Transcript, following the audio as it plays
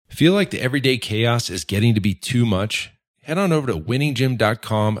Feel like the everyday chaos is getting to be too much? Head on over to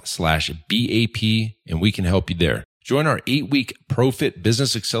winninggym.com/BAP and we can help you there. Join our 8-week ProFit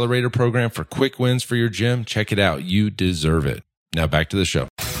Business Accelerator program for quick wins for your gym. Check it out. You deserve it. Now back to the show.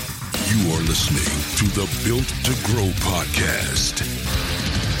 You are listening to the Built to Grow podcast.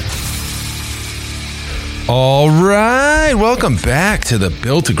 All right. Welcome back to the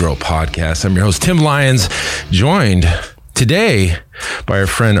Built to Grow podcast. I'm your host, Tim Lyons, joined today by our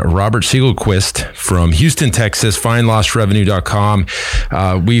friend Robert Segelquist from Houston, Texas, findlostrevenue.com.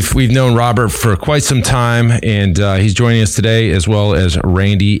 We've known Robert for quite some time, and he's joining us today, as well as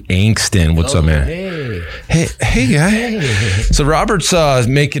Randy Angston. What's up, man? Hey, guy. Hey. So Robert's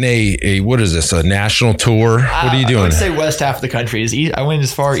making a what is this? A national tour? What are you doing? I would say west half of the country is east. I went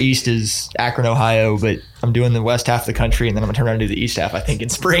as far east as Akron, Ohio, but I'm doing the west half of the country, and then I'm gonna turn around and do the east half, I think, in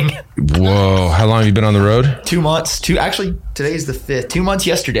spring. Whoa! How long have you been on the road? 2 months. Actually, today's the 5th. 2 months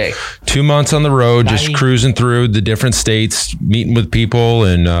yesterday. 2 months on the road, just cruising through the different states, meeting with people,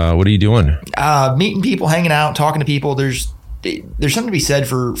 and what are you doing? Meeting people, hanging out, talking to people. There's something to be said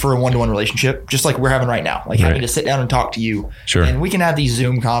for a one-to-one relationship, just like we're having right now. Like having to sit down and talk to you. Sure. And we can have these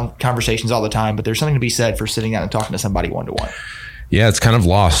Zoom conversations all the time, but there's something to be said for sitting down and talking to somebody one-to-one. Yeah, it's kind of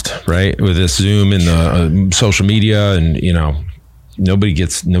lost, right? With this Zoom and the social media, and nobody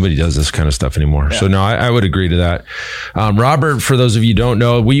does this kind of stuff anymore. Yeah. So no, I would agree to that. Robert, for those of you who don't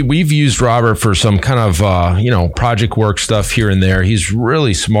know, we've used Robert for some kind of project work stuff here and there. He's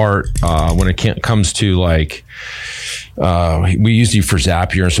really smart when it comes to like. We used you for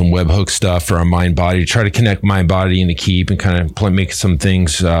Zapier and some webhook stuff for our mind body to try to connect mind body into Keep and kind of make some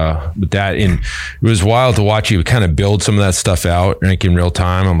things with that. And it was wild to watch you kind of build some of that stuff out like in real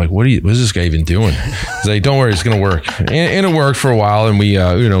time. I'm like, what is this guy even doing? He's like, don't worry, it's going to work. And it worked for a while, and we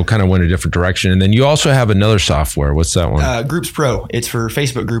kind of went a different direction. And then you also have another software. What's that one? Groups Pro. It's for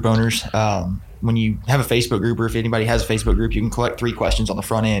Facebook group owners. When you have a Facebook group, or if anybody has a Facebook group, you can collect 3 questions on the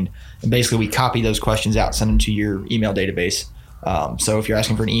front end. And basically we copy those questions out, send them to your email database. So if you're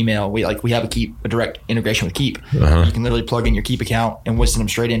asking for an email, we have a direct integration with Keep. Uh-huh. You can literally plug in your Keep account and whisk them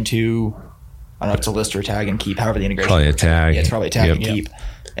straight into, I don't know if it's a list or a tag in Keep, however the integration. Probably a tag. Yeah, it's probably a tag in Keep.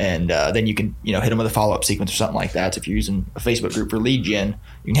 And then you can hit them with a follow-up sequence or something like that. So if you're using a Facebook group for lead gen,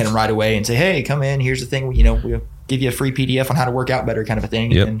 you can hit them right away and say, hey, come in, here's the thing, we'll give you a free PDF on how to work out better, kind of a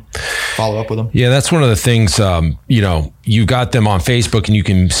thing, and follow up with them. Yeah, that's one of the things, you got them on Facebook and you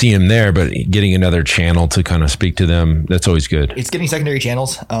can see them there, but getting another channel to kind of speak to them, that's always good. It's getting secondary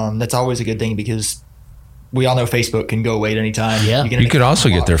channels. That's always a good thing, because we all know Facebook can go away at any time. Yeah. You could also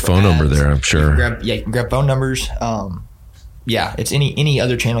get their phone number there, I'm sure. You can grab phone numbers. It's any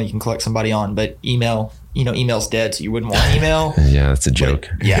other channel you can collect somebody on, but email's dead, so you wouldn't want email. Yeah, that's a joke.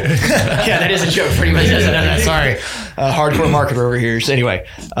 But, yeah, that is a joke pretty much, isn't it? Sorry. Hardcore marketer over here. So anyway,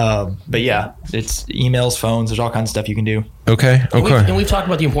 but yeah, it's emails, phones, there's all kinds of stuff you can do. Okay. And we've talked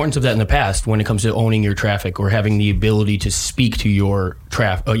about the importance of that in the past when it comes to owning your traffic or having the ability to speak to your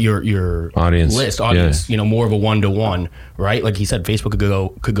your audience, more of a one-to-one, right? Like he said, Facebook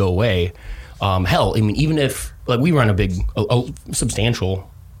could go away. Hell, I mean, even if we run a substantial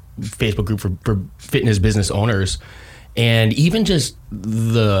Facebook group for fitness business owners, and even just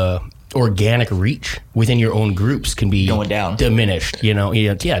the organic reach within your own groups can be going down, diminished. Tim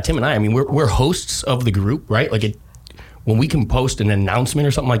and I mean, we're hosts of the group, right? Like when we can post an announcement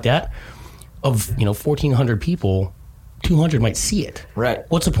or something like that of 1,400 people, 200 might see it. Right.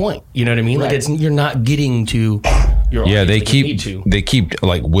 What's the point? You know what I mean? Right. Like you're not getting to your audience. They keep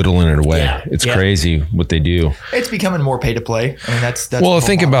like whittling it away. Yeah. It's crazy what they do. It's becoming more pay to play. I mean, that's well,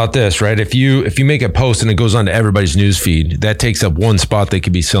 think about this, right? If you make a post and it goes on to everybody's news feed, that takes up one spot they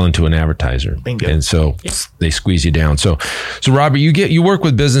could be selling to an advertiser. Bingo. And so they squeeze you down. So Robert, you work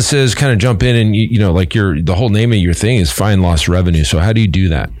with businesses, kind of jump in, and the whole name of your thing is find lost revenue. So how do you do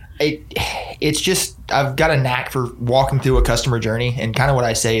that? It's just, I've got a knack for walking through a customer journey, and kind of what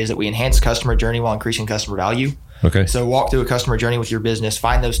I say is that we enhance customer journey while increasing customer value. Okay. So walk through a customer journey with your business,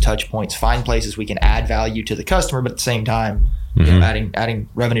 find those touch points, find places we can add value to the customer, but at the same time, adding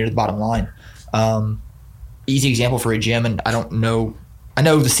revenue to the bottom line. Easy example for a gym, and I know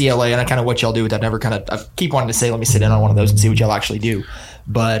the CLA and kind of what y'all do with that. I keep wanting to say, let me sit in on one of those and see what y'all actually do.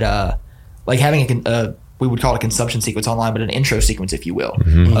 But like having we would call it a consumption sequence online, but an intro sequence, if you will,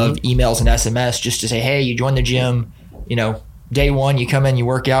 of emails and SMS, just to say, hey, you join the gym, day one, you come in, you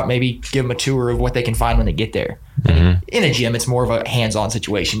work out, maybe give them a tour of what they can find when they get there. I mean, in a gym, it's more of a hands-on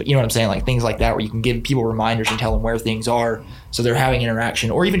situation, but you know what I'm saying? Like things like that, where you can give people reminders and tell them where things are, so they're having interaction,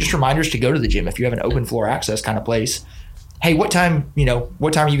 or even just reminders to go to the gym. If you have an open floor access kind of place, hey, what time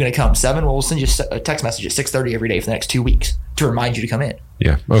are you going to come? 7? Well, we'll send you a text message at 6:30 every day for the next 2 weeks to remind you to come in.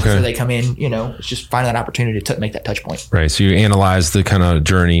 Yeah. Okay. So they come in, it's just finding that opportunity to make that touch point. Right. So you analyze the kind of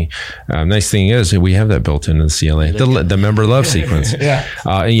journey. Nice thing is we have that built into the CLA, the member love sequence. Yeah.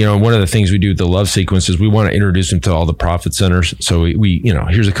 One of the things we do with the love sequence is we want to introduce them to all the profit centers. So we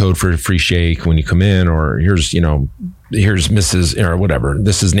here's a code for a free shake when you come in, or here's Mrs. or whatever.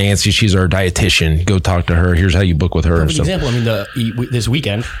 This is Nancy. She's our dietitian. Go talk to her. Here's how you book with her. For example, this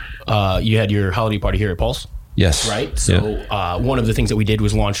weekend, you had your holiday party here at Pulse. Yes. Right. So one of the things that we did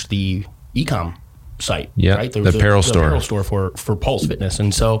was launch the e-com site. Yeah. Right. The apparel store. The apparel store for Pulse Fitness.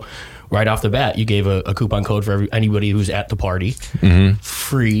 And so right off the bat, you gave a coupon code for anybody who's at the party. Mm-hmm.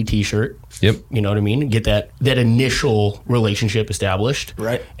 Free T-shirt. Yep. You know what I mean? Get that initial relationship established.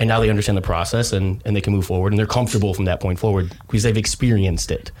 Right. And now they understand the process and they can move forward and they're comfortable from that point forward because they've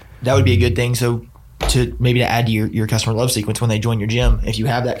experienced it. That would be a good thing. So to add to your customer love sequence when they join your gym, if you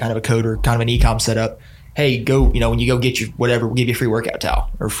have that kind of a code or kind of an e-com setup, hey, go, when you go get your whatever, we'll give you a free workout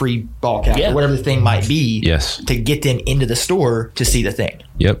towel or free ball cap or whatever the thing might be. Yes. To get them into the store to see the thing.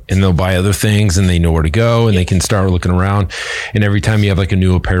 Yep. And they'll buy other things and they know where to go and they can start looking around. And every time you have like a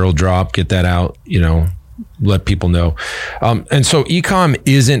new apparel drop, get that out, let people know. And so e-com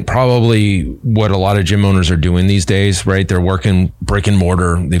isn't probably what a lot of gym owners are doing these days, right? They're working brick and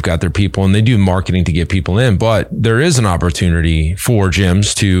mortar. They've got their people and they do marketing to get people in, but there is an opportunity for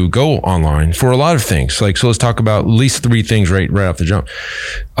gyms to go online for a lot of things. So let's talk about at least 3 things right off the jump.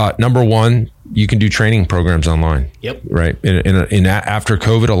 Number 1, you can do training programs online. Yep. Right. And after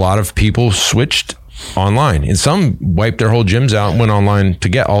COVID, a lot of people switched online and some wiped their whole gyms out and went online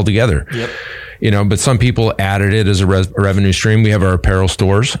altogether. Yep. But some people added it as a revenue stream. We have our apparel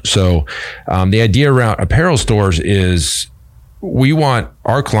stores. So the idea around apparel stores is we want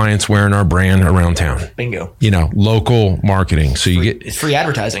our clients wearing our brand around town. Bingo. Local marketing. So it's free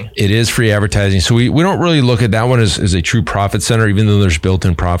advertising. It is free advertising. So we don't really look at that one as a true profit center, even though there's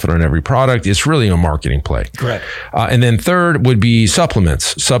built-in profit on every product. It's really a marketing play. Correct. And then third would be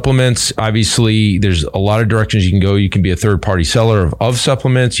supplements. Supplements, obviously, there's a lot of directions you can go. You can be a third-party seller of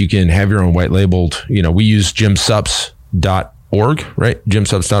supplements. You can have your own white labeled. We use gymsups.org, right?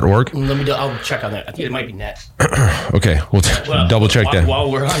 Gymsups.org. I'll check on that. I think it might be net. Okay. We'll double check that.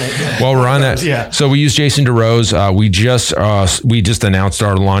 While we're on it. While we're on that. Yeah. So we use Jason DeRose. We just announced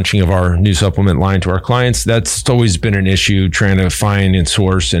our launching of our new supplement line to our clients. That's always been an issue, trying to find and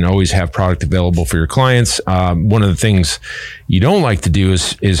source and always have product available for your clients. One of the things you don't like to do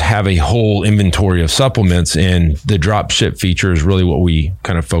is have a whole inventory of supplements, and the drop ship feature is really what we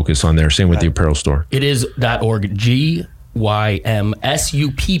kind of focus on there. Same with the apparel store. It is .org. GYMSUPPS,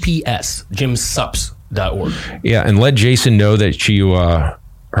 gymsups.org. Yeah, and let Jason know that you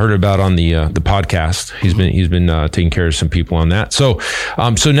heard about on the podcast. He's been taking care of some people on that. So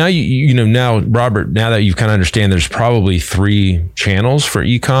now now Robert, now that you kind of understand, there's probably 3 channels for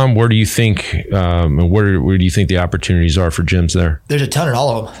e-com. Where do you think where do you think the opportunities are for gyms there? There's a ton in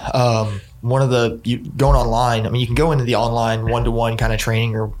all of them. One of going online, you can go into the online one-to-one kind of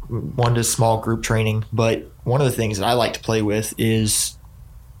training or one to small group training, but one of the things that I like to play with is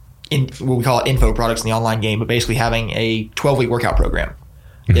what we call it info products in the online game, but basically having a 12-week workout program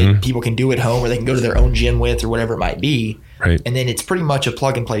that people can do at home or they can go to their own gym with or whatever it might be. Right. And then it's pretty much a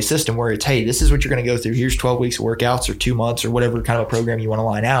plug-and-play system where it's, hey, this is what you're going to go through. Here's 12 weeks of workouts or 2 months or whatever kind of a program you want to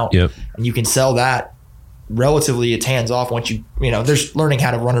line out. Yep. And you can sell that relatively, it's hands off once there's learning how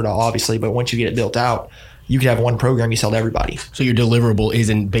to run it all, obviously, but once you get it built out, you could have one program you sell to everybody. So your deliverable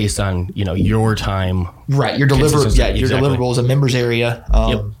isn't based on, your time. Right. Your deliverable is a members area.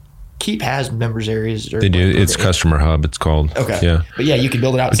 Keep has members areas. They do. It's Customer Hub, it's called. Okay. Yeah. But you can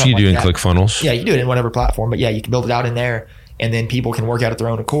build it out. But you do in ClickFunnels. Yeah, you can do it in whatever platform. But you can build it out in there, and then people can work out at their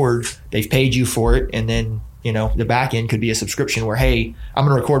own accord. They've paid you for it, and then the back end could be a subscription where, hey, I'm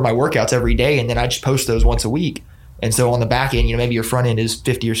going to record my workouts every day, and then I just post those once a week. And so on the back end, maybe your front end is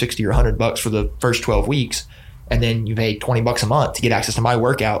 $50 or $60 or $100 for the first 12 weeks. And then you pay $20 a month to get access to my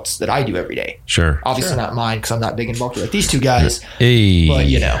workouts that I do every day. Sure. Obviously not mine because I'm not big and bulky like these 2 guys. Hey. But,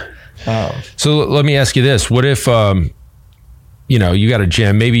 So let me ask you this. What if, you got a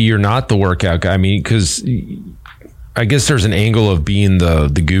gym, maybe you're not the workout guy. Because I guess there's an angle of being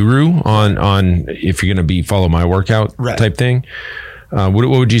the guru on if you're going to follow my workout type thing. What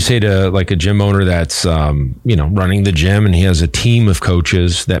would you say to like a gym owner that's, running the gym and he has a team of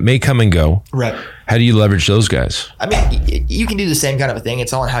coaches that may come and go? Right. How do you leverage those guys? You can do the same kind of a thing.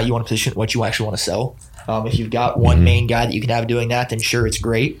 It's all on how you want to position what you actually want to sell. If you've got one main guy that you can have doing that, then sure, it's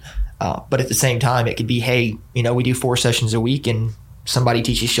great. But at the same time, it could be, hey, we do 4 sessions a week and somebody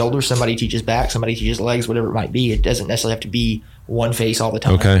teaches shoulders, somebody teaches back, somebody teaches legs, whatever it might be. It doesn't necessarily have to be one face all the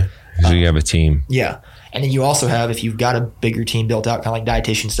time. Okay. So you have a team. Yeah. And then you also have, if you've got a bigger team built out, kind of like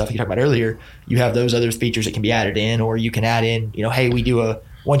dietitian stuff you talked about earlier, you have those other features that can be added in, or you can add in, hey, we do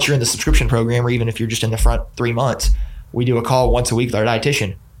once you're in the subscription program, or even if you're just in the front 3 months, we do a call once a week with our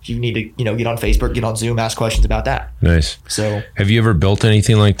dietitian. If you need to, get on Facebook, get on Zoom, ask questions about that. Nice. So have you ever built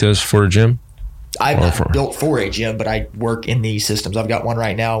anything like this for a gym? I've not built for a gym, but I work in these systems. I've got one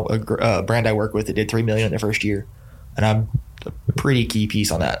right now, a brand I work with that did $3 million in their first year, and I'm a pretty key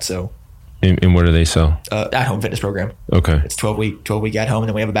piece on that. So. And what do they sell? At-home fitness program. Okay. It's 12 week at home, and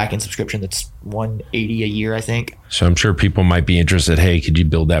then we have a back-end subscription that's $180 a year, I think. So I'm sure people might be interested. Hey, could you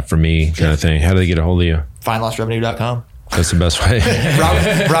build that for me? Kind of thing. How do they get a hold of you? FindLostRevenue.com. That's the best way.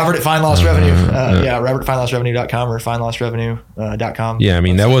 Robert at FindLostRevenue. Robert at FindLostRevenue.com or FindLostRevenue.com. Yeah, I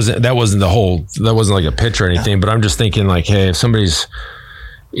mean that wasn't like a pitch or anything, but I'm just thinking like, hey, if somebody's,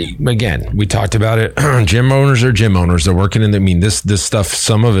 again, we talked about it. Gym owners are gym owners. They're working in. This stuff.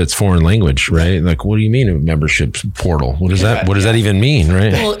 Some of it's foreign language, right? Like, what do you mean a membership portal? What does that? What does that even mean,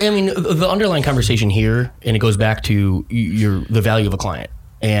 right? Well, I mean, the underlying conversation here, and it goes back to the value of a client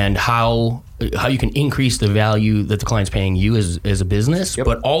and how you can increase the value that the client's paying you as a business,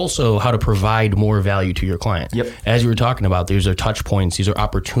 but also how to provide more value to your client. Yep. As you were talking about, these are touch points. These are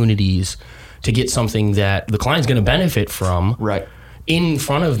opportunities to get something that the client's going to benefit from. Right. In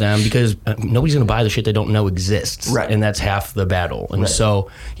front of them, because nobody's going to buy the shit they don't know exists. Right. And that's half the battle. And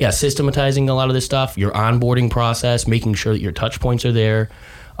so, systematizing a lot of this stuff, your onboarding process, making sure that your touch points are there.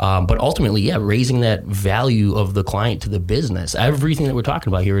 But ultimately, raising that value of the client to the business. Everything that we're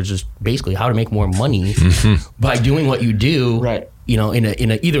talking about here is just basically how to make more money by doing what you do, right. In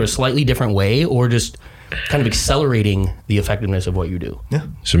a either a slightly different way or just kind of accelerating the effectiveness of what you do. Yeah.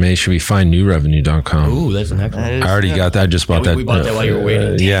 So maybe should we find newrevenue.com? Ooh, that's an excellent. I already got that. I just bought that. We bought that while you were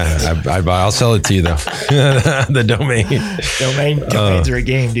waiting. I'll sell it to you though. The domain. Domains are a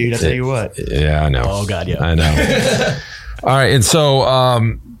game, dude. I tell you what. Yeah, I know. Oh God, yeah. I know. All right, and so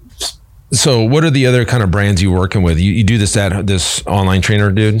what are the other kind of brands you're working with? You do this at this online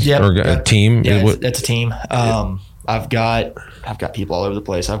trainer dude? Yeah. Or a team? Yeah, it's a team. I've got people all over the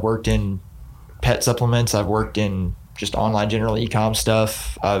place. I've worked in pet supplements. I've worked in just online general e-com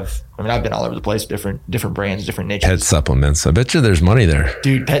stuff. I've been all over the place, different brands, different niches. Pet supplements. I bet you there's money there.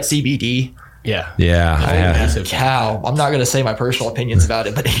 Dude, pet CBD. Yeah. Yeah. Cow. I'm not going to say my personal opinions about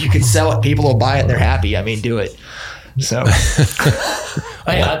it, but if you can sell it, people will buy it and they're happy. I mean, do it. So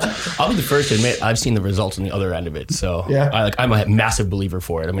I'll be the first to admit I've seen the results on the other end of it. So I'm a massive believer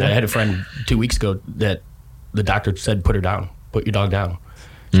for it. I mean, I had a friend 2 weeks ago that the doctor said, put your dog down.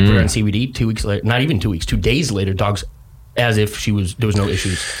 She put her on CBD 2 weeks later, not even 2 weeks, 2 days later, dog's as if there was no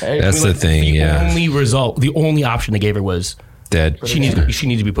issues. That's the thing, The only option they gave her was dead. She needs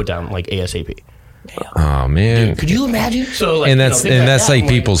to be put down like ASAP. Oh man! Dude, could you imagine? So, like, and that's like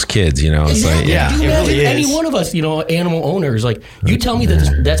people's kids, It's like, Could you imagine any one of us, animal owners? Like, you tell me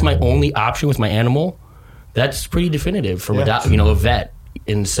that's my only option with my animal. That's pretty definitive from a vet.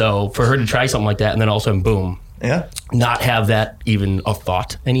 And so for her to try something like that, and then all of a sudden, boom, not have that even a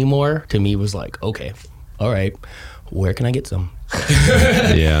thought anymore, to me was like, okay, all right, where can I get some?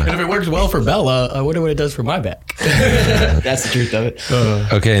 Yeah. And if it works well for Bella, I wonder what it does for my back. That's the truth of it.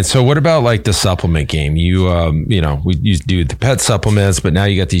 Okay, and so what about like the supplement game? You do the pet supplements, but now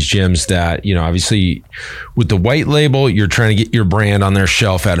you got these gyms that, obviously with the white label, you're trying to get your brand on their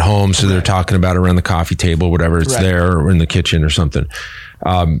shelf at home, so they're talking about it around the coffee table, whatever it's there, or in the kitchen or something.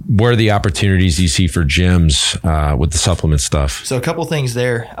 Where are the opportunities you see for gyms with the supplement stuff? So a couple things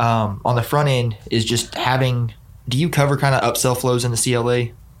there. On the front end is just having. Do you cover kind of upsell flows in the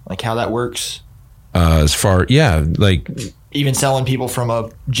CLA, like how that works? Like even selling people from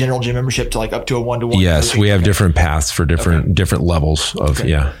a general gym membership to like up to a 1-to-1. Yes, we have different paths for different levels of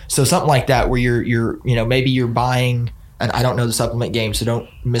So something like that where you're maybe you're buying. And I don't know the supplement game, so don't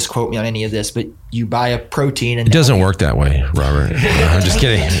misquote me on any of this, but you buy a protein. And it doesn't work that way, Robert. I'm just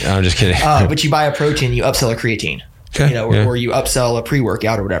kidding. But you buy a protein, you upsell a creatine, or you upsell a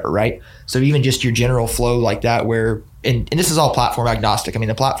pre-workout or whatever, right? So even just your general flow like that where, and this is all platform agnostic. I mean,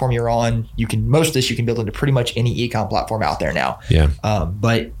 the platform you're on, most of this you can build into pretty much any e-com platform out there now. Yeah.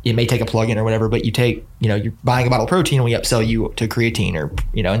 But it may take a plugin or whatever, but you take, you're buying a bottle of protein and we upsell you to creatine or,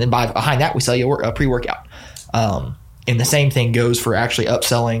 and then behind that we sell you a pre-workout. And the same thing goes for actually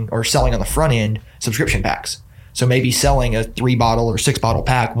upselling or selling on the front end subscription packs. So maybe selling a 3-bottle or 6-bottle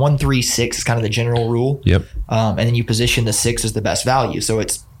pack, 1, 3, 6 is kind of the general rule. Yep. And then you position the 6 as the best value. So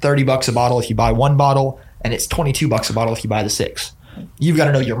it's $30 a bottle if you buy 1 bottle, and it's $22 a bottle if you buy the 6. You've got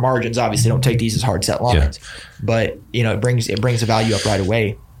to know your margins. Obviously, don't take these as hard set lines, but it brings the value up right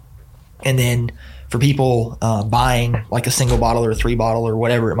away. And then for people buying like a single bottle or a 3 bottle or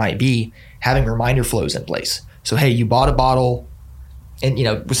whatever it might be, having reminder flows in place. So hey, you bought a bottle, and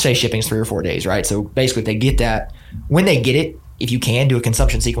let's say shipping's 3 or 4 days, right? So basically, if they get that, when they get it, if you can do a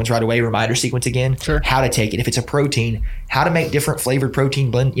consumption sequence right away, reminder sequence again, how to take it. If it's a protein, how to make different flavored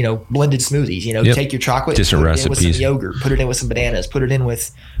protein blended smoothies. Take your chocolate, different put recipes. it in with some yogurt, put it in with some bananas, put it in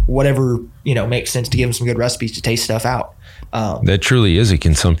with whatever makes sense to give them some good recipes to taste stuff out. That truly is a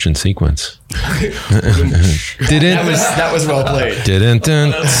consumption sequence. That was well played.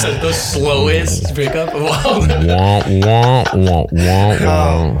 The slowest pickup.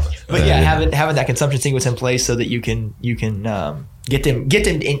 But yeah, having that consumption sequence in place so that you can get them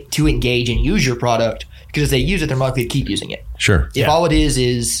to engage and use your product, because if they use it, they're more likely to keep using it. Sure. If all it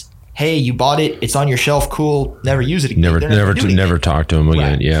is, hey, you bought it, it's on your shelf, cool, never use it again. Never talk to them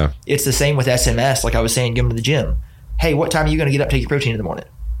again. Right. Yeah. It's the same with SMS. Like I was saying, give them to the gym. Hey, what time are you going to get up, take your protein in the morning?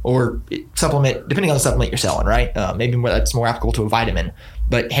 Or supplement, depending on the supplement you're selling, right? Maybe that's more applicable to a vitamin.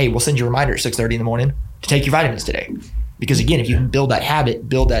 But hey, we'll send you a reminder at 6:30 in the morning to take your vitamins today. Because again, if you can build that habit,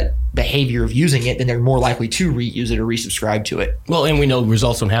 build that behavior of using it, then they're more likely to reuse it or resubscribe to it. Well, and we know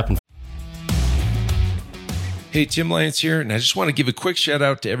results don't happen. Hey, Tim Lance here, and I just want to give a quick shout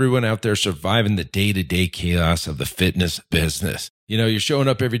out to everyone out there surviving the day-to-day chaos of the fitness business. You're showing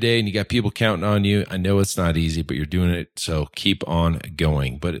up every day and you got people counting on you. I know it's not easy, but you're doing it, so keep on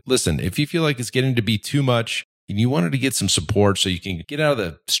going. But listen, if you feel like it's getting to be too much and you wanted to get some support so you can get out of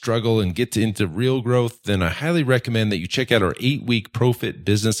the struggle and get into real growth, then I highly recommend that you check out our 8-week ProFit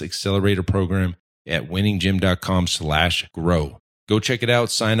Business Accelerator program at winninggym.com/grow. Go check it out,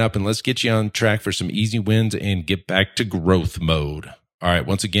 sign up, and let's get you on track for some easy wins and get back to growth mode. All right,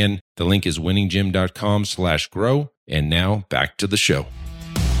 once again, the link is winninggym.com/grow. And now back to the show.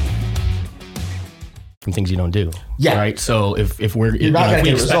 From things you don't do. Yeah. Right. So if we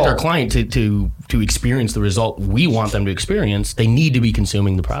expect our client to experience the result we want them to experience, they need to be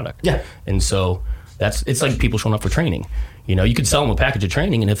consuming the product. Yeah. And so it's like people showing up for training. You could sell them a package of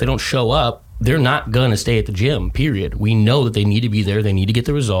training, and if they don't show up, they're not going to stay at the gym, period. We know that they need to be there. They need to get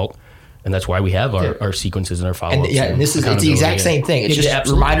the result. And that's why we have our sequences and our follow-ups. And it's the exact same thing. It's just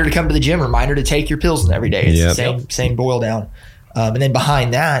a reminder to come to the gym, reminder to take your pills every day. It's the same boil down. And then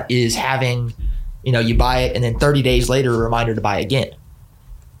behind that is having, you buy it and then 30 days later, a reminder to buy again.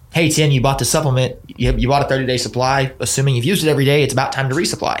 Hey, Tim, you bought the supplement. You bought a 30-day supply. Assuming you've used it every day, it's about time to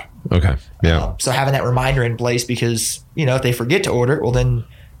resupply. Okay. Yeah. So having that reminder in place, because, if they forget to order it, well, then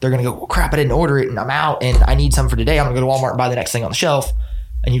they're going to go, well, crap, I didn't order it and I'm out and I need some for today. I'm going to go to Walmart and buy the next thing on the shelf.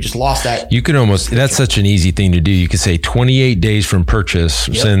 And you just lost that. You can that's such an easy thing to do. You could say 28 days from purchase,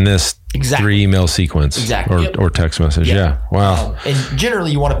 send this 3 email sequence or text message. Yeah. Wow. And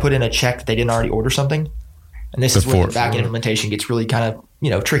generally you want to put in a check that they didn't already order something. And this is where the back end implementation gets really kind of,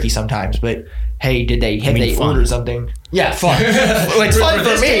 tricky sometimes. But hey, did they order something? Yeah, fun. It's fun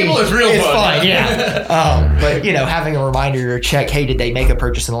for me. Table is real fun. Yeah. But having a reminder or check, hey, did they make a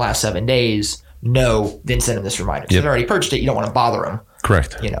purchase in the last 7 days? No, then send them this reminder. So they've already purchased it. You don't want to bother them.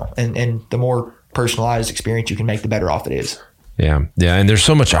 Correct. And the more personalized experience you can make, the better off it is. Yeah. Yeah. And there's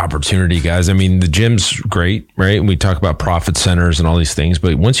so much opportunity, guys. I mean, the gym's great, right? And we talk about profit centers and all these things.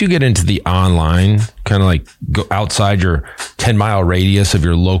 But once you get into the online, kind of like go outside your 10-mile radius of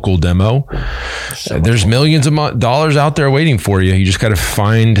your local demo, there's millions of dollars out there waiting for you. You just got to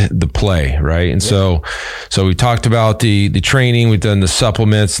find the play, right? And so we talked about the training. We've done the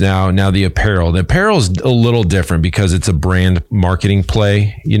supplements. Now the apparel. The apparel is a little different because it's a brand marketing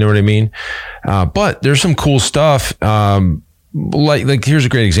play. You know what I mean? But there's some cool stuff. Like here's a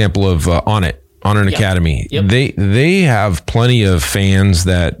great example of Onnit Academy. Yep. They have plenty of fans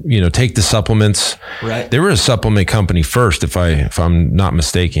that take the supplements. Right. They were a supplement company first, if I'm not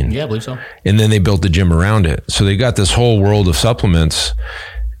mistaken. Yeah, I believe so. And then they built the gym around it. So they got this whole world of supplements,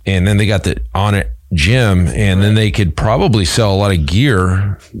 and then they got the Onnit gym, and then they could probably sell a lot of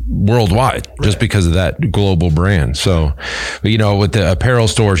gear worldwide just because of that global brand. So, with the apparel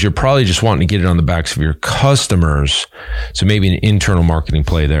stores, you're probably just wanting to get it on the backs of your customers. So maybe an internal marketing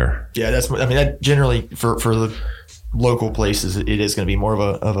play there. Yeah, that generally for the local places, it is going to be more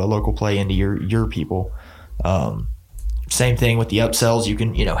of a local play into your people. Same thing with the upsells. You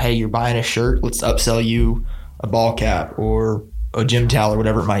can, hey, you're buying a shirt, let's upsell you a ball cap or a gym towel or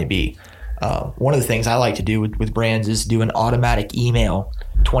whatever it might be. One of the things I like to do with brands is do an automatic email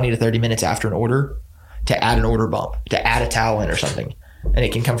 20 to 30 minutes after an order to add an order bump, to add a towel in or something. And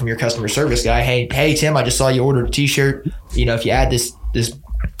it can come from your customer service guy. Hey Tim, I just saw you ordered a t-shirt. If you add this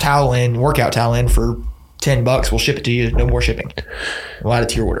towel in, workout towel in for $10, we'll ship it to you. No more shipping. We'll add it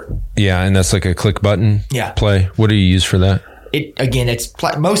to your order. Yeah, and that's like a click button play. What do you use for that?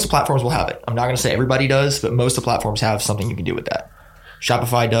 Most platforms will have it. I'm not going to say everybody does, but most of the platforms have something you can do with that.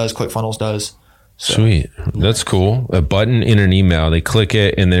 Shopify does, ClickFunnels does. So, sweet. That's cool. A button in an email, they click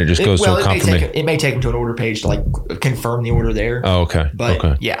it and then it just goes to a confirmation. It may take them to an order page to like confirm the order there. Oh, okay.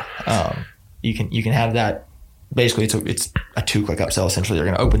 But you can have that. Basically, it's a 2-click upsell. Essentially, they're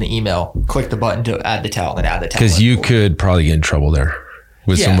going to open the email, click the button to add the towel, and then add the towel. Because you could probably get in trouble there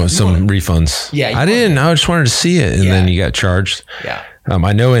with some refunds. Yeah, I didn't. I just wanted to see it, and then you got charged. Yeah.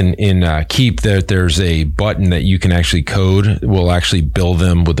 I know in Keep that there's a button that you can actually code will actually bill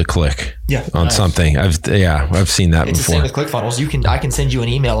them with a click on something. I've seen that before. It's the same with ClickFunnels. I can send you an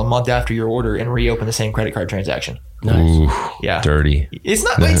email a month after your order and reopen the same credit card transaction. Nice. Ooh, dirty. It's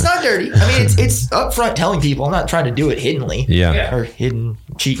not dirty. I mean, it's upfront telling people. I'm not trying to do it hiddenly. Or hidden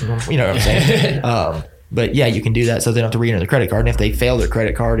cheating. You know what I'm saying? But yeah, you can do that so they don't have to re-enter the credit card. And if they fail their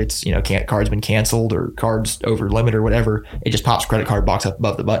credit card, it's, card's been canceled or card's over limit or whatever. It just pops credit card box up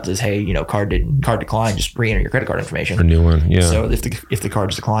above the button, says, hey, card declined, just re-enter your credit card information. A new one, yeah. So if the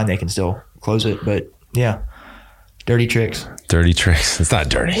card's declined, they can still close it. But yeah, dirty tricks. Dirty tricks. It's not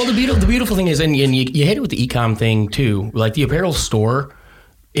dirty. Well, the beautiful thing is, and you hit it with the e-com thing too, like the apparel store,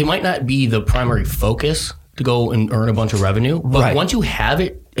 it might not be the primary focus to go and earn a bunch of revenue, but once you have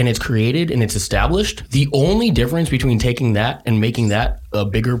it and it's created and it's established, the only difference between taking that and making that a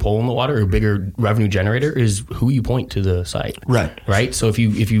bigger pole in the water or a bigger revenue generator is who you point to the site. Right. So if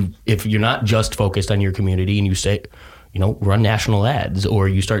you're not just focused on your community and you say, run national ads, or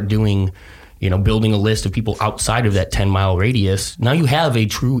you start doing, building a list of people outside of that 10-mile radius, now you have a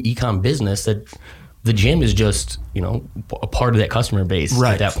true e-com business that the gym is just, a part of that customer base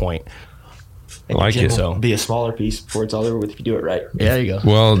at that point. And like it. So be a smaller piece before it's all over with if you do it right. Yeah, there you go.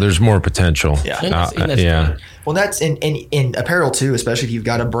 Well, there's more potential. Yeah. Well, that's in apparel too, especially if you've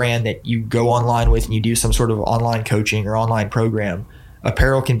got a brand that you go online with and you do some sort of online coaching or online program.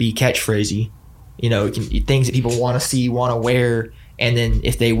 Apparel can be catchphrasey. It can be things that people want to see, want to wear. And then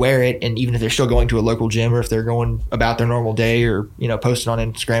if they wear it, and even if they're still going to a local gym or if they're going about their normal day or, posting on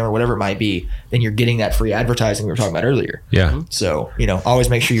Instagram or whatever it might be, then you're getting that free advertising we were talking about earlier. Yeah. So, always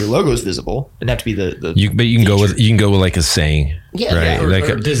make sure your logo is visible. It doesn't have to be the you can go with like a saying. Yeah. Right?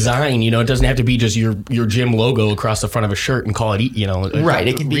 Or design, it doesn't have to be just your gym logo across the front of a shirt and call it, right.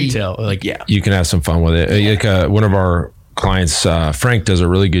 It can retail. be, you can have some fun with it. Like one of our clients, Frank, does a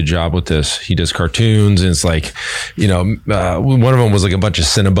really good job with this. He does cartoons, and it's like, one of them was like a bunch of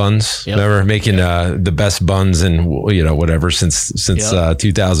Cinnabons. Remember making the best buns and whatever since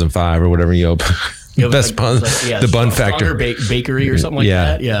 2005 or whatever. Best buns, the Bun Factory bakery or something like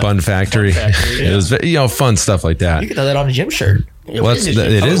that. Yeah, Bun Factory. It was fun stuff like that. You could throw that on a gym shirt. It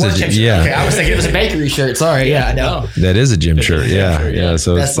is a gym shirt. Yeah. Okay, I was thinking it was a bakery shirt. Sorry. Yeah, I know. That is a gym shirt. Yeah.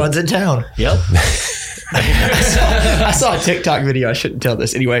 So best buns in town. Yep. I saw a TikTok video. I shouldn't tell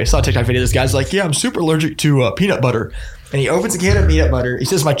this. Anyway, I saw a TikTok video. This guy's like, I'm super allergic to peanut butter. And he opens a can of peanut butter. He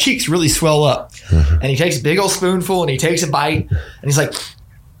says, my cheeks really swell up. And he takes a big old spoonful and he takes a bite. And he's like,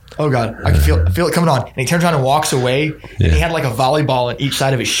 oh God, I can feel it coming on. And he turns around and walks away. And he had like a volleyball on each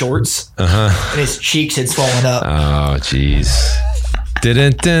side of his shorts. And his cheeks had swollen up. Oh, jeez.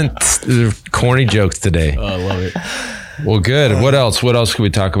 Corny jokes today. Oh, I love it. Well, good. What else? What else can we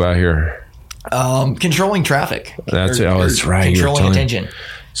talk about here? Controlling traffic. That's right. Controlling attention.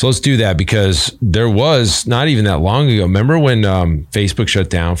 So let's do that, because there was not even that long ago. Remember when Facebook shut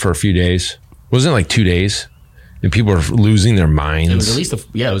down for a few days? Wasn't it like 2 days? And people were losing their minds. It was at least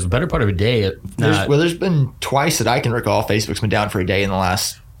it was a better part of a day. There's been twice that I can recall Facebook's been down for a day in the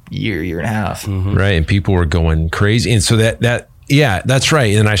last year and a half. Mm-hmm. Right, and people were going crazy. And so that's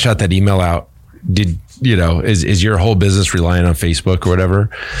right. And I shot that email out. Is your whole business relying on Facebook or whatever?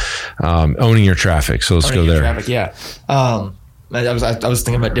 Owning your traffic. So let's go there. Traffic, yeah. I was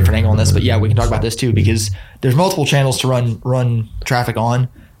thinking about a different angle on this, but yeah, we can talk about this too, because there's multiple channels to run traffic on.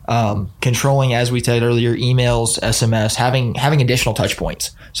 Controlling, as we said earlier, emails, SMS, having additional touch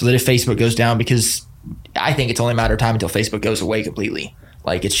points, so that if Facebook goes down, because I think it's only a matter of time until Facebook goes away completely.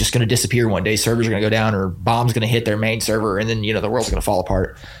 Like, it's just going to disappear one day. Servers are going to go down, or bomb's going to hit their main server, and then the world's going to fall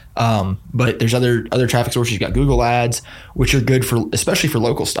apart. But there's other traffic sources. You've got Google ads, which are good especially for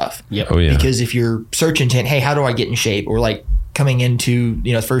local stuff. Yep. Oh, yeah. Because if your search intent, hey, how do I get in shape? Or like coming into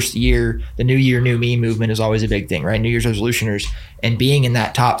the first year, the new year, new me movement is always a big thing, right? New Year's resolutioners, and being in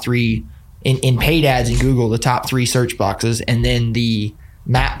that top three in paid ads in Google, the top 3 search boxes, and then the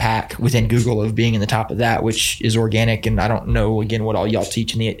map pack within Google of being in the top of that, which is organic. And I don't know, again, what all y'all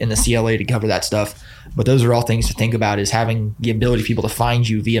teach in the CLA to cover that stuff, but those are all things to think about, is having the ability for people to find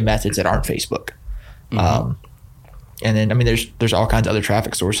you via methods that aren't Facebook. And then, I mean, there's all kinds of other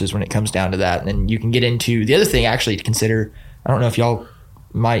traffic sources when it comes down to that. And then you can get into the other thing actually to consider. I don't know if y'all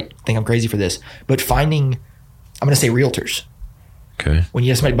might think I'm crazy for this, but finding, I'm going to say realtors. Okay. When you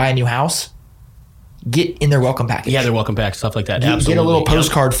have somebody buy a new house, get in their welcome package. Yeah, their welcome pack, stuff like that. Get a little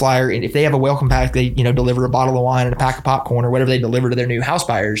postcard flyer. And if they have a welcome pack, they, deliver a bottle of wine and a pack of popcorn or whatever they deliver to their new house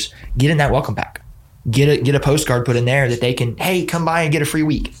buyers, get in that welcome pack. Get a postcard put in there that they can, hey, come by and get a free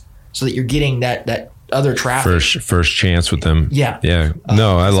week, so that you're getting that other traffic. First chance with them. Yeah. Yeah.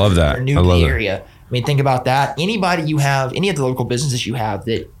 No, I love that. They're new to the area. I mean, think about that. Anybody you have, any of the local businesses you have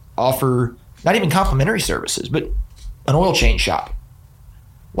that offer not even complimentary services, but an oil change shop.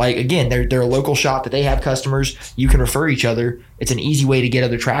 Like, again, they're a local shop that they have customers. You can refer each other. It's an easy way to get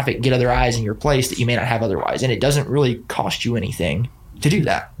other traffic, get other eyes in your place that you may not have otherwise. And it doesn't really cost you anything to do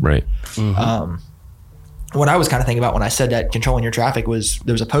that. Right. Mm-hmm. What I was kind of thinking about when I said that controlling your traffic was,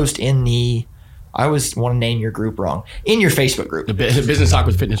 there was a post in I always want to name your group wrong, in your Facebook group. The Business Talk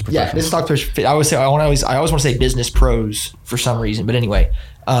with Fitness Professionals. Yeah, Business Talk with I always want to say business pros for some reason. But anyway,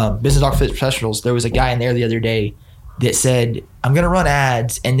 Business Talk with Fitness Professionals, there was a guy in there the other day that said, I'm going to run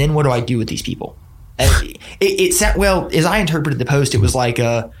ads, and then what do I do with these people? And it sat, well, as I interpreted the post, it was like,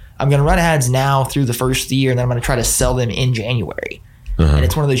 I'm going to run ads now through the first of the year, and then I'm going to try to sell them in January. Uh-huh. And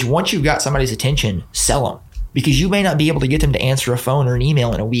it's one of those, once you've got somebody's attention, sell them. Because you may not be able to get them to answer a phone or an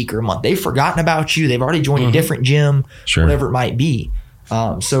email in a week or a month. They've forgotten about you. They've already joined a different gym, whatever it might be.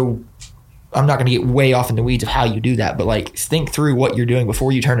 So I'm not going to get way off in the weeds of how you do that, but like, think through what you're doing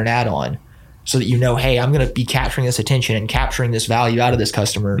before you turn an ad on, so that hey, I'm going to be capturing this attention and capturing this value out of this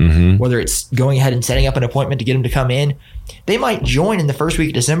customer, whether it's going ahead and setting up an appointment to get them to come in. They might join in the first week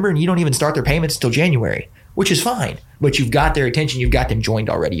of December, and you don't even start their payments until January, which is fine. But you've got their attention. You've got them joined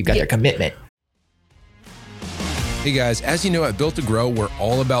already. You've got their commitment. Hey guys, as you know, at Built to Grow, we're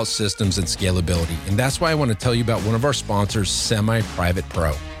all about systems and scalability. And that's why I want to tell you about one of our sponsors, Semi-Private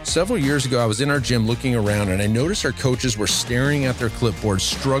Pro. Several years ago, I was in our gym looking around, and I noticed our coaches were staring at their clipboards,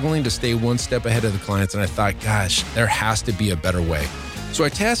 struggling to stay one step ahead of the clients. And I thought, gosh, there has to be a better way. So I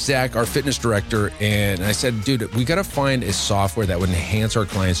tasked Zach, our fitness director, and I said, dude, we got to find a software that would enhance our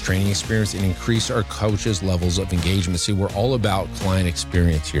clients' training experience and increase our coaches' levels of engagement. See, we're all about client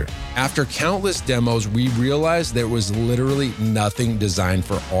experience here. After countless demos, we realized there was literally nothing designed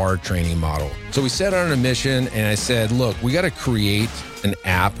for our training model. So we set out on a mission, and I said, look, we got to create an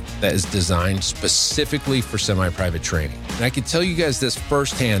app that is designed specifically for semi-private training. And I can tell you guys this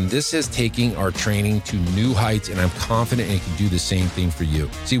firsthand, this is taking our training to new heights, and I'm confident it can do the same thing for you.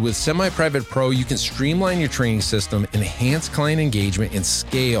 See, with Semi-Private Pro, you can streamline your training system, enhance client engagement, and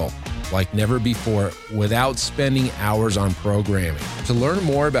scale like never before without spending hours on programming. To learn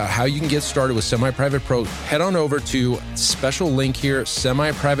more about how you can get started with Semi-Private Pro, head on over to special link here,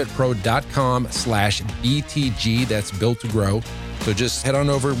 semiprivatepro.com/BTG. That's Built to Grow. So just head on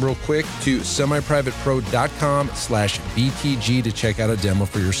over real quick to semiprivatepro.com/BTG to check out a demo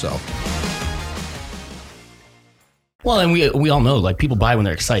for yourself. Well, and we all know, like, people buy when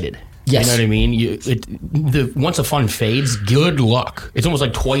they're excited. Yes. You know what I mean? Once a fund fades, good luck. It's almost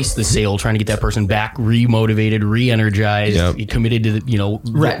like twice the sale trying to get that person back, re-motivated, re-energized, committed to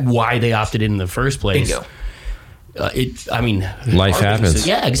why they opted in the first place. Bingo. Life happens.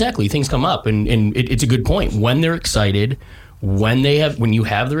 Yeah, exactly. Things come up, and it's a good point. When they're excited, when you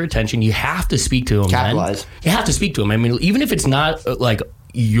have their attention, you have to speak to them. Capitalize. You have to speak to them. I mean, even if it's not like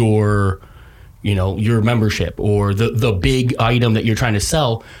your membership or the big item that you're trying to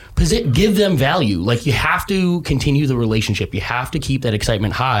sell, give them value. Like, you have to continue the relationship. You have to keep that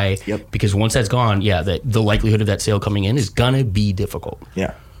excitement high. Yep. Because once that's gone, the likelihood of that sale coming in is gonna be difficult.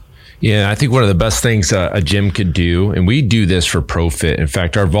 Yeah. Yeah, I think one of the best things a gym could do, and we do this for ProFit. In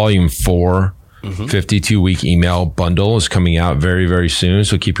fact, our volume 4 52-week email bundle is coming out very, very soon.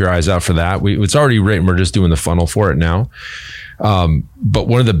 So keep your eyes out for that. It's already written. We're just doing the funnel for it now. But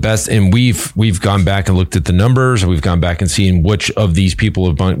one of the best, and we've gone back and looked at the numbers, and we've gone back and seen which of these people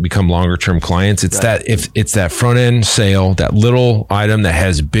have become longer term clients. It's that if it's that front end sale, that little item that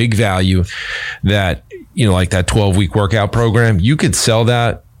has big value, that, like that 12-week workout program, you could sell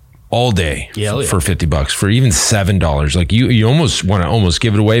that all day for $50, for even $7. Like, you almost want to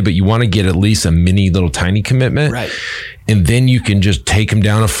give it away, but you want to get at least a mini little tiny commitment. Right. And then you can just take them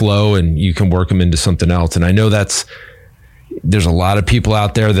down a flow and you can work them into something else. And I know there's a lot of people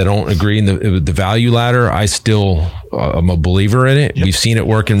out there that don't agree in the value ladder. I still am a believer in it. Yep. We've seen it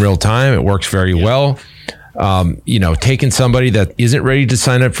work in real time. It works very well. Taking somebody that isn't ready to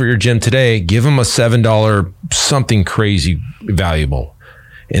sign up for your gym today, give them a $7 something crazy valuable.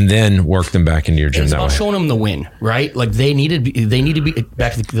 and then work them back into your gym. It's about showing them the win, right? Like they need to be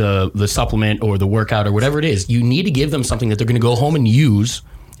back to the supplement or the workout or whatever it is. You need to give them something that they're going to go home and use.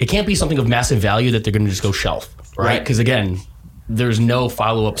 It can't be something of massive value that they're going to just go shelf, right? Because again, there's no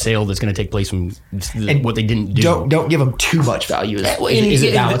follow-up sale that's going to take place from what they didn't do. Don't give them too much value. Is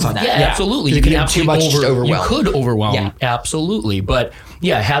it balance on that? Yeah, absolutely. You can absolutely overwhelm. You could overwhelm, absolutely. But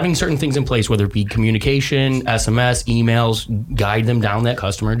yeah, having certain things in place, whether it be communication, SMS, emails, guide them down that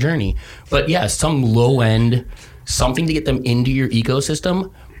customer journey. But yeah, some low end, something to get them into your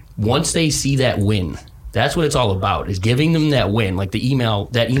ecosystem. Once they see that win, that's what it's all about, is giving them that win. Like that email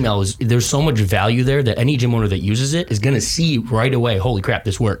is, there's so much value there that any gym owner that uses it is going to see right away, holy crap,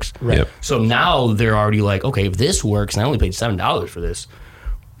 this works. Right. Yep. So now they're already like, okay, if this works, and I only paid $7 for this,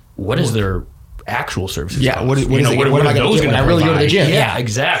 what is their actual services? Yeah, what am I going to get when I really go to the gym? Yeah,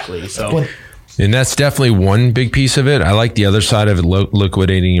 exactly. So... And that's definitely one big piece of it. I like the other side of it,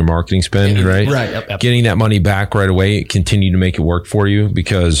 liquidating your marketing spend, right? Right. Yep. Getting that money back right away, continue to make it work for you,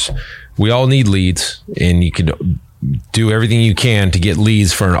 because we all need leads, and you can do everything you can to get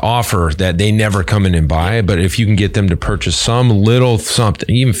leads for an offer that they never come in and buy. But if you can get them to purchase some little something,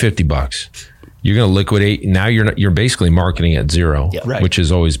 even $50, you're going to liquidate. Now you're basically marketing at zero, which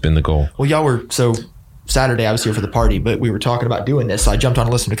has always been the goal. Well, y'all were Saturday I was here for the party, but we were talking about doing this. So I jumped on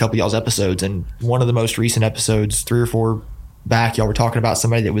and listened to a couple of y'all's episodes, and one of the most recent episodes, 3 or 4 back, y'all were talking about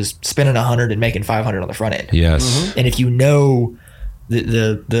somebody that was spending $100 and making $500 on the front end. Yes. Mm-hmm. And if you know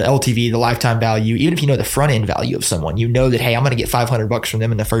the LTV, the lifetime value, even if you know the front end value of someone, you know that, hey, I'm going to get $500 from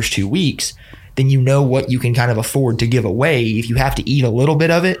them in the first 2 weeks, then you know what you can kind of afford to give away if you have to eat a little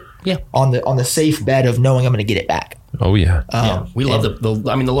bit of it on the safe bet of knowing I'm going to get it back. Oh yeah. We love the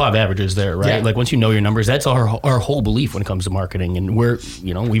law of averages there, right? Yeah. Like once you know your numbers, that's our whole belief when it comes to marketing. And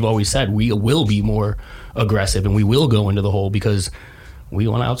we've always said we will be more aggressive and we will go into the hole because we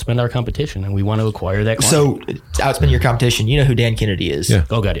want to outspend our competition and we want to acquire that client. So outspend your competition. You know who Dan Kennedy is? Yeah.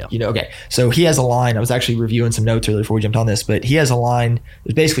 Oh God, yeah. You know, okay. So he has a line. I was actually reviewing some notes earlier before we jumped on this, but he has a line.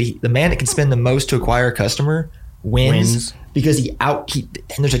 It's basically the man that can spend the most to acquire a customer wins. Because and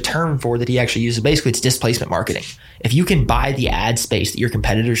there's a term for that he actually uses. Basically, it's displacement marketing. If you can buy the ad space that your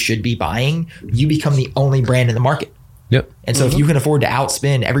competitors should be buying, you become the only brand in the market. Yep. And so if you can afford to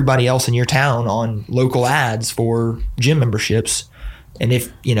outspend everybody else in your town on local ads for gym memberships, and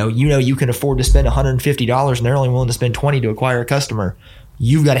if you can afford to spend $150 and they're only willing to spend $20 to acquire a customer,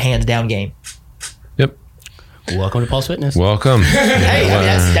 you've got a hands down game. Yep. Welcome to Pulse Fitness. Welcome. Hey,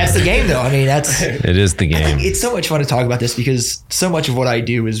 that's the game, though. I mean, it is the game. It's so much fun to talk about this because so much of what I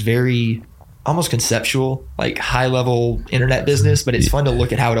do is very almost conceptual, like high level internet business, but it's fun to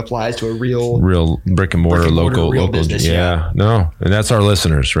look at how it applies to a real brick and mortar local business. Yeah. No, and that's our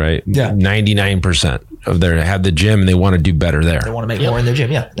listeners, right? Yeah. 99% of them have the gym and they want to do better there. They want to make more in their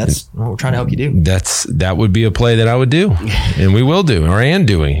gym. Yeah. That's what we're trying to help you do. That would be a play that I would do and we will do or am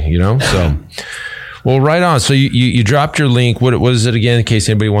doing, so. Well, right on. So you dropped your link. What was it again, in case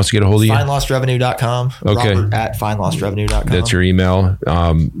anybody wants to get a hold of you? FindLostRevenue.com. Okay. Robert at FindLostRevenue.com. That's your email.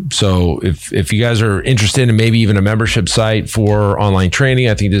 So if you guys are interested in maybe even a membership site for online training,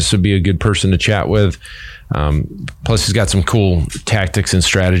 I think this would be a good person to chat with. Plus he's got some cool tactics and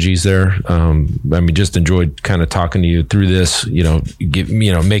strategies there. Just enjoyed kind of talking to you through this,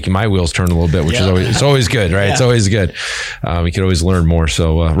 making my wheels turn a little bit, which is always good, right? Yeah. It's always good. We can always learn more.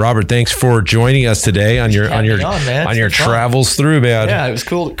 So, Robert, thanks for joining us today on your travels through, man. Yeah, it was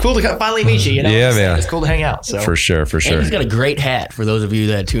cool to finally meet you. Yeah, man. It's cool to hang out. So for sure. And he's got a great hat for those of you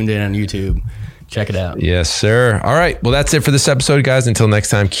that tuned in on YouTube. Check it out. Yes, sir. All right. Well, that's it for this episode, guys. Until next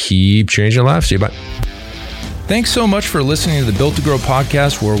time, keep changing your lives. See you. Bye. Thanks so much for listening to the Built to Grow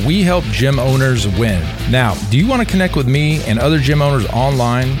podcast, where we help gym owners win. Now, do you want to connect with me and other gym owners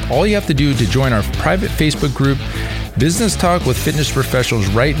online? All you have to do to join our private Facebook group, Business Talk with Fitness Professionals,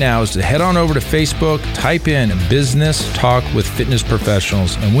 right now is to head on over to Facebook, type in Business Talk with Fitness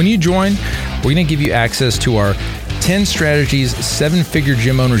Professionals. And when you join, we're going to give you access to our 10 strategies 7-figure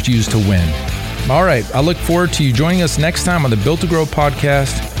gym owners use to win. All right. I look forward to you joining us next time on the Built to Grow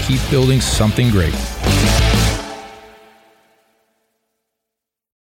podcast. Keep building something great.